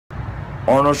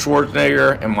Arnold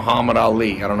Schwarzenegger and Muhammad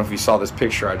Ali. I don't know if you saw this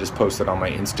picture I just posted on my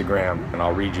Instagram, and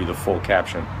I'll read you the full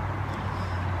caption.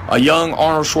 A young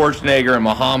Arnold Schwarzenegger and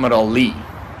Muhammad Ali.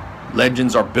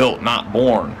 Legends are built, not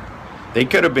born. They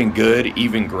could have been good,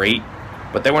 even great,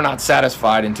 but they were not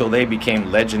satisfied until they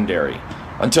became legendary,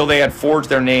 until they had forged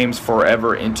their names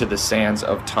forever into the sands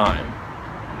of time.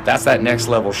 That's that next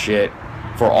level shit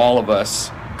for all of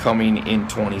us coming in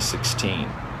 2016.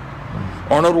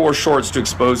 Arnold wore shorts to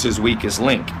expose his weakest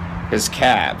link, his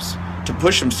calves, to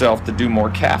push himself to do more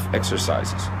calf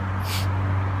exercises.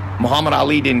 Muhammad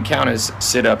Ali didn't count his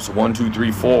sit-ups 1, 2,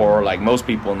 3, 4 like most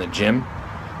people in the gym.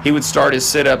 He would start his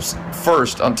sit-ups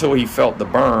first until he felt the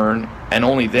burn, and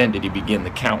only then did he begin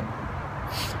the count.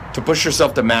 To push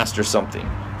yourself to master something,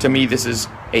 to me this is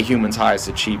a human's highest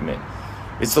achievement.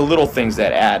 It's the little things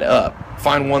that add up.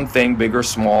 Find one thing, big or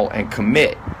small, and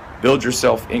commit. Build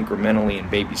yourself incrementally in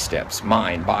baby steps,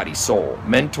 mind, body, soul.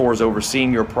 Mentors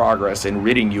overseeing your progress and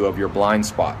ridding you of your blind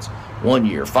spots. 1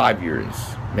 year, 5 years,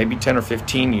 maybe 10 or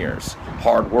 15 years.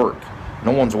 Hard work.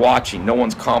 No one's watching, no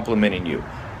one's complimenting you.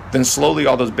 Then slowly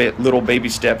all those little baby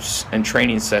steps and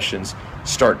training sessions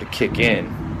start to kick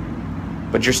in.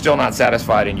 But you're still not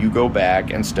satisfied, and you go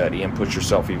back and study and push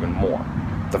yourself even more.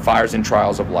 The fires and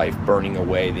trials of life burning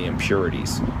away the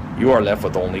impurities. You are left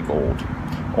with only gold.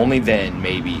 Only then,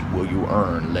 maybe, will you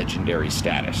earn legendary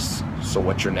status. So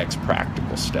what's your next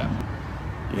practical step?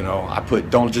 You know, I put,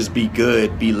 don't just be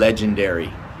good, be legendary.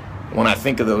 When I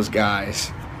think of those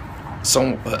guys,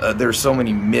 there's so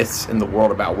many myths in the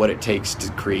world about what it takes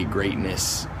to create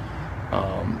greatness.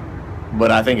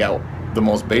 But I think at the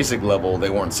most basic level, they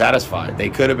weren't satisfied. They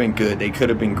could have been good, they could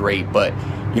have been great, but,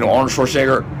 you know, Arnold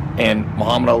Schwarzenegger and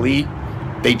Muhammad Ali,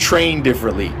 they train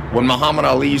differently. When Muhammad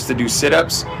Ali used to do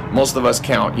sit-ups, most of us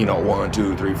count, you know, 1,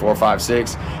 2, 3, 4, 5,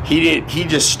 6. He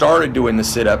just started doing the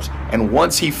sit-ups, and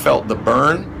once he felt the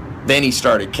burn, then he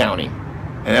started counting.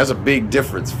 And that's a big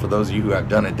difference for those of you who have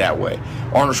done it that way.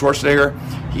 Arnold Schwarzenegger,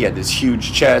 he had this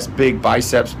huge chest, big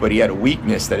biceps, but he had a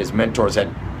weakness that his mentors had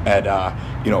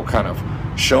you know, kind of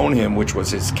shown him, which was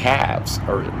his calves,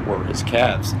 or were his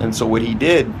calves. And so what he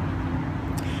did,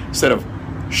 instead of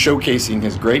showcasing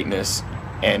his greatness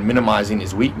and minimizing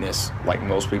his weakness, like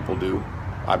most people do,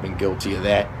 I've been guilty of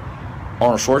that,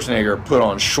 Arnold Schwarzenegger put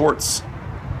on shorts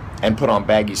and put on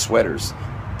baggy sweaters.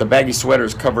 The baggy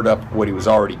sweaters covered up what he was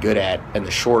already good at, and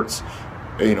the shorts,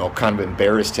 you know, kind of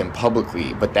embarrassed him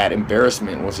publicly, but that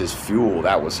embarrassment was his fuel.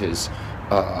 That was his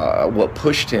what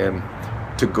pushed him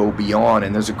to go beyond.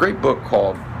 And there's a great book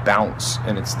called Bounce,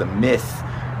 and it's the myth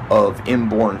of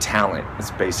inborn talent.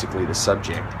 It's basically the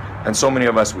subject. And so many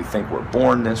of us, we think we're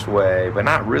born this way, but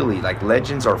not really. Like,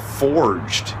 legends are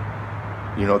forged.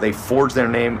 You know, they forge their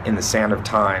name in the sand of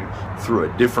time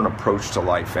through a different approach to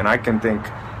life. And I can think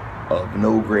of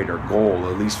no greater goal,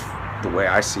 at least the way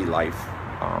I see life,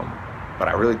 but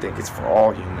I really think it's for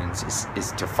all humans,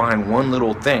 is to find one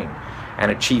little thing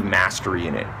and achieve mastery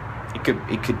in it. It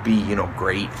could be, you know,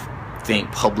 great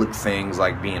public things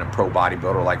like being a pro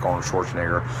bodybuilder like Arnold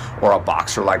Schwarzenegger, or a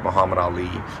boxer like Muhammad Ali,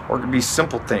 or it could be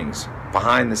simple things,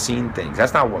 behind the scene things.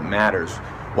 That's not what matters.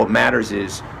 What matters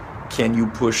is, can you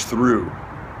push through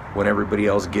when everybody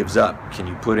else gives up? Can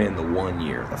you put in the 1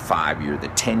 year, the 5 year, the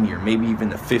 10 year, maybe even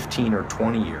the 15 or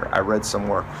 20 year? I read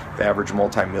somewhere the average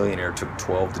multimillionaire took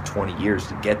 12 to 20 years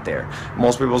to get there.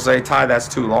 Most people say, Ty, that's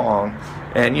too long.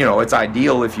 And, you know, it's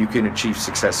ideal if you can achieve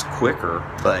success quicker,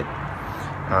 but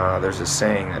there's a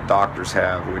saying that doctors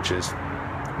have, which is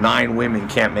 9 women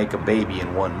can't make a baby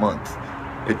in 1 month.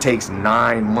 It takes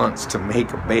 9 months to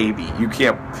make a baby. You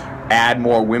can't add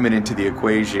more women into the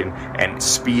equation and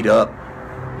speed up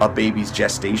a baby's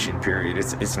gestation period.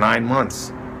 It's 9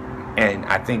 months. And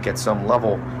I think at some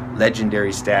level,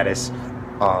 legendary status,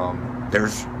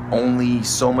 there's only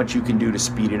so much you can do to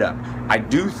speed it up. I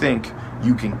do think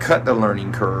you can cut the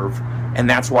learning curve, and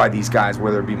that's why these guys,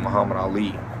 whether it be Muhammad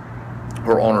Ali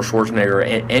or Arnold Schwarzenegger, or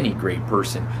any great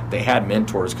person, they had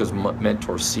mentors, because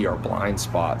mentors see our blind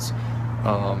spots.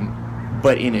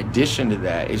 But in addition to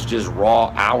that, it's just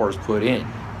raw hours put in.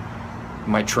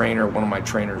 My trainer, one of my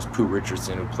trainers, Pooh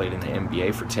Richardson, who played in the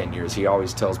NBA for 10 years, he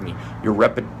always tells me, your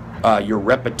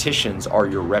repetitions are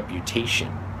your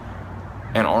reputation.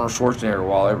 And Arnold Schwarzenegger,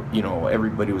 while, you know,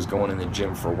 everybody was going in the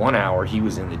gym for 1 hour, he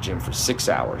was in the gym for 6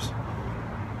 hours.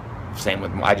 Same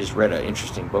with, I just read an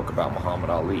interesting book about Muhammad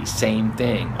Ali. Same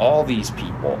thing. All these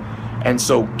people. And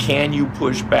so, can you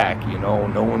push back? You know,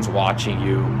 no one's watching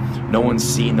you. No one's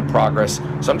seeing the progress.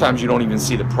 Sometimes you don't even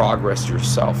see the progress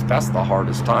yourself. That's the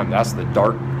hardest time. That's the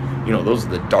dark, you know, those are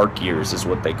the dark years is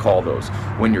what they call those.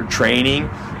 When you're training,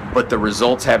 but the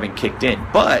results haven't kicked in.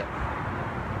 But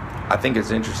I think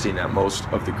it's interesting that most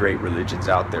of the great religions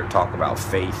out there talk about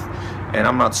faith, and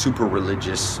I'm not super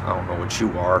religious. I don't know what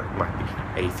you are. You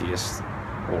might be atheist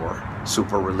or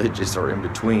super religious or in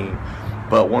between,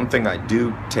 but one thing I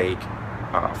do take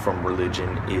from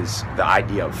religion is the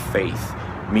idea of faith,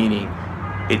 meaning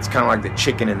it's kind of like the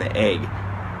chicken and the egg.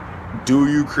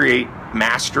 Do you create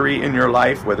mastery in your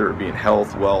life, whether it be in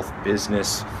health, wealth,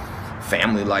 business,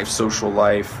 family life, social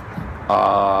life?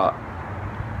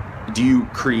 Do you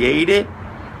create it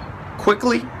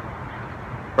quickly,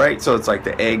 right? So it's like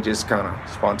the egg just kind of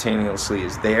spontaneously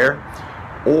is there,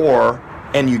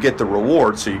 and you get the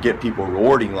reward, so you get people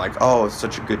rewarding like, oh, it's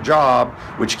such a good job,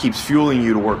 which keeps fueling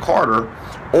you to work harder.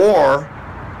 Or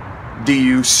do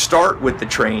you start with the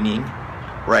training,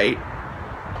 right,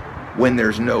 when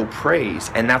there's no praise?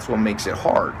 And that's what makes it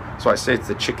hard. So I say it's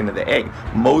the chicken and the egg.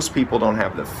 Most people don't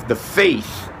have the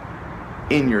faith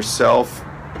in yourself,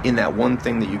 in that one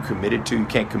thing that you committed to. You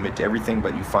can't commit to everything,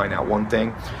 but you find out one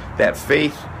thing. That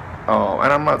faith,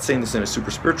 and I'm not saying this in a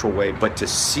super spiritual way, but to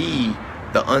see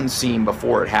the unseen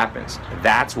before it happens.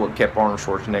 That's what kept Arnold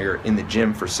Schwarzenegger in the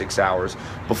gym for 6 hours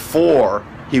before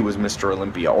he was Mr.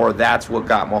 Olympia. Or that's what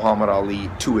got Muhammad Ali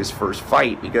to his first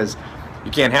fight, because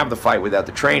you can't have the fight without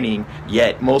the training,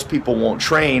 yet most people won't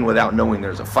train without knowing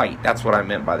there's a fight. That's what I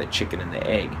meant by the chicken and the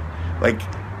egg. Like,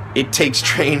 it takes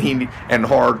training and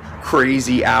hard,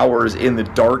 crazy hours in the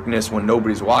darkness when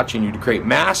nobody's watching you to create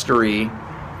mastery,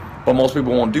 but most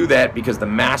people won't do that because the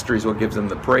mastery is what gives them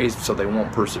the praise, so they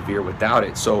won't persevere without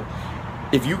it. So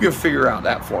if you can figure out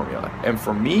that formula, and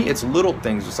for me, it's little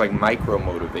things, it's like micro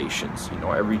motivations. You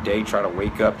know, every day try to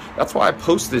wake up. That's why I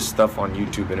post this stuff on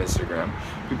YouTube and Instagram.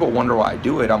 People wonder why I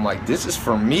do it. I'm like, this is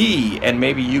for me, and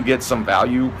maybe you get some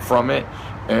value from it.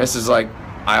 And this is like,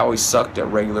 I always sucked at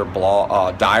regular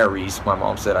diaries. My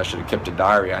mom said I should have kept a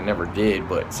diary. I never did,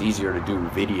 but it's easier to do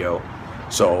video.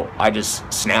 So I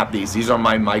just snap these. These are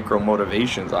my micro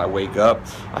motivations. I wake up,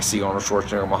 I see Arnold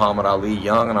Schwarzenegger, Muhammad Ali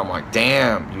young, and I'm like,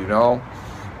 damn, you know,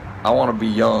 I want to be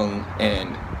young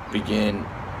and begin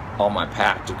on my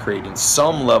path to creating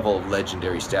some level of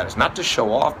legendary status. Not to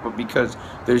show off, but because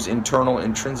there's internal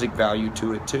intrinsic value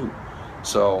to it too.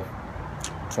 So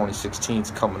 2016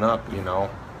 is coming up, you know.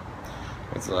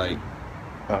 It's like,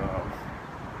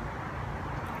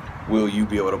 will you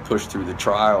be able to push through the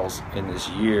trials in this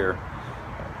year?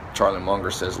 Charlie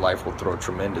Munger says life will throw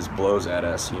tremendous blows at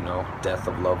us, you know, death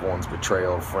of loved ones,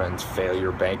 betrayal of friends,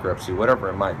 failure, bankruptcy, whatever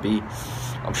it might be.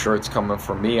 I'm sure it's coming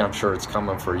for me. I'm sure it's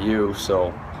coming for you.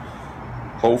 So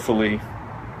hopefully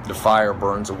the fire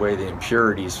burns away the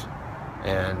impurities,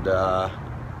 and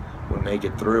we make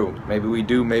it through. Maybe we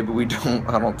do, maybe we don't.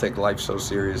 I don't take life so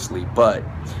seriously, but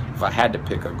if I had to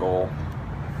pick a goal,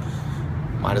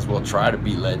 might as well try to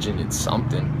be legend in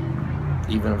something,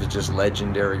 even if it's just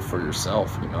legendary for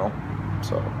yourself, you know.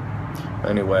 So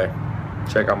anyway,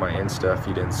 check out my Insta if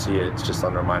you didn't see it. It's just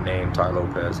under my name, Ty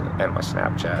Lopez, and my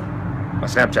Snapchat. My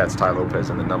Snapchat's Ty Lopez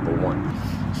and the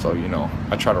 #1. So, you know,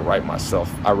 I try to write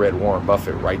myself. I read Warren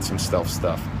Buffett write some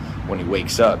stuff when he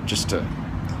wakes up, just to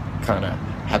kind of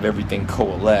have everything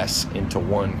coalesce into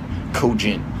one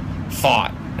cogent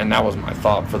thought. And that was my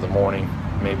thought for the morning.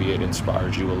 Maybe it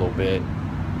inspired you a little bit.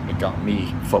 It got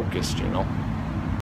me focused, you know.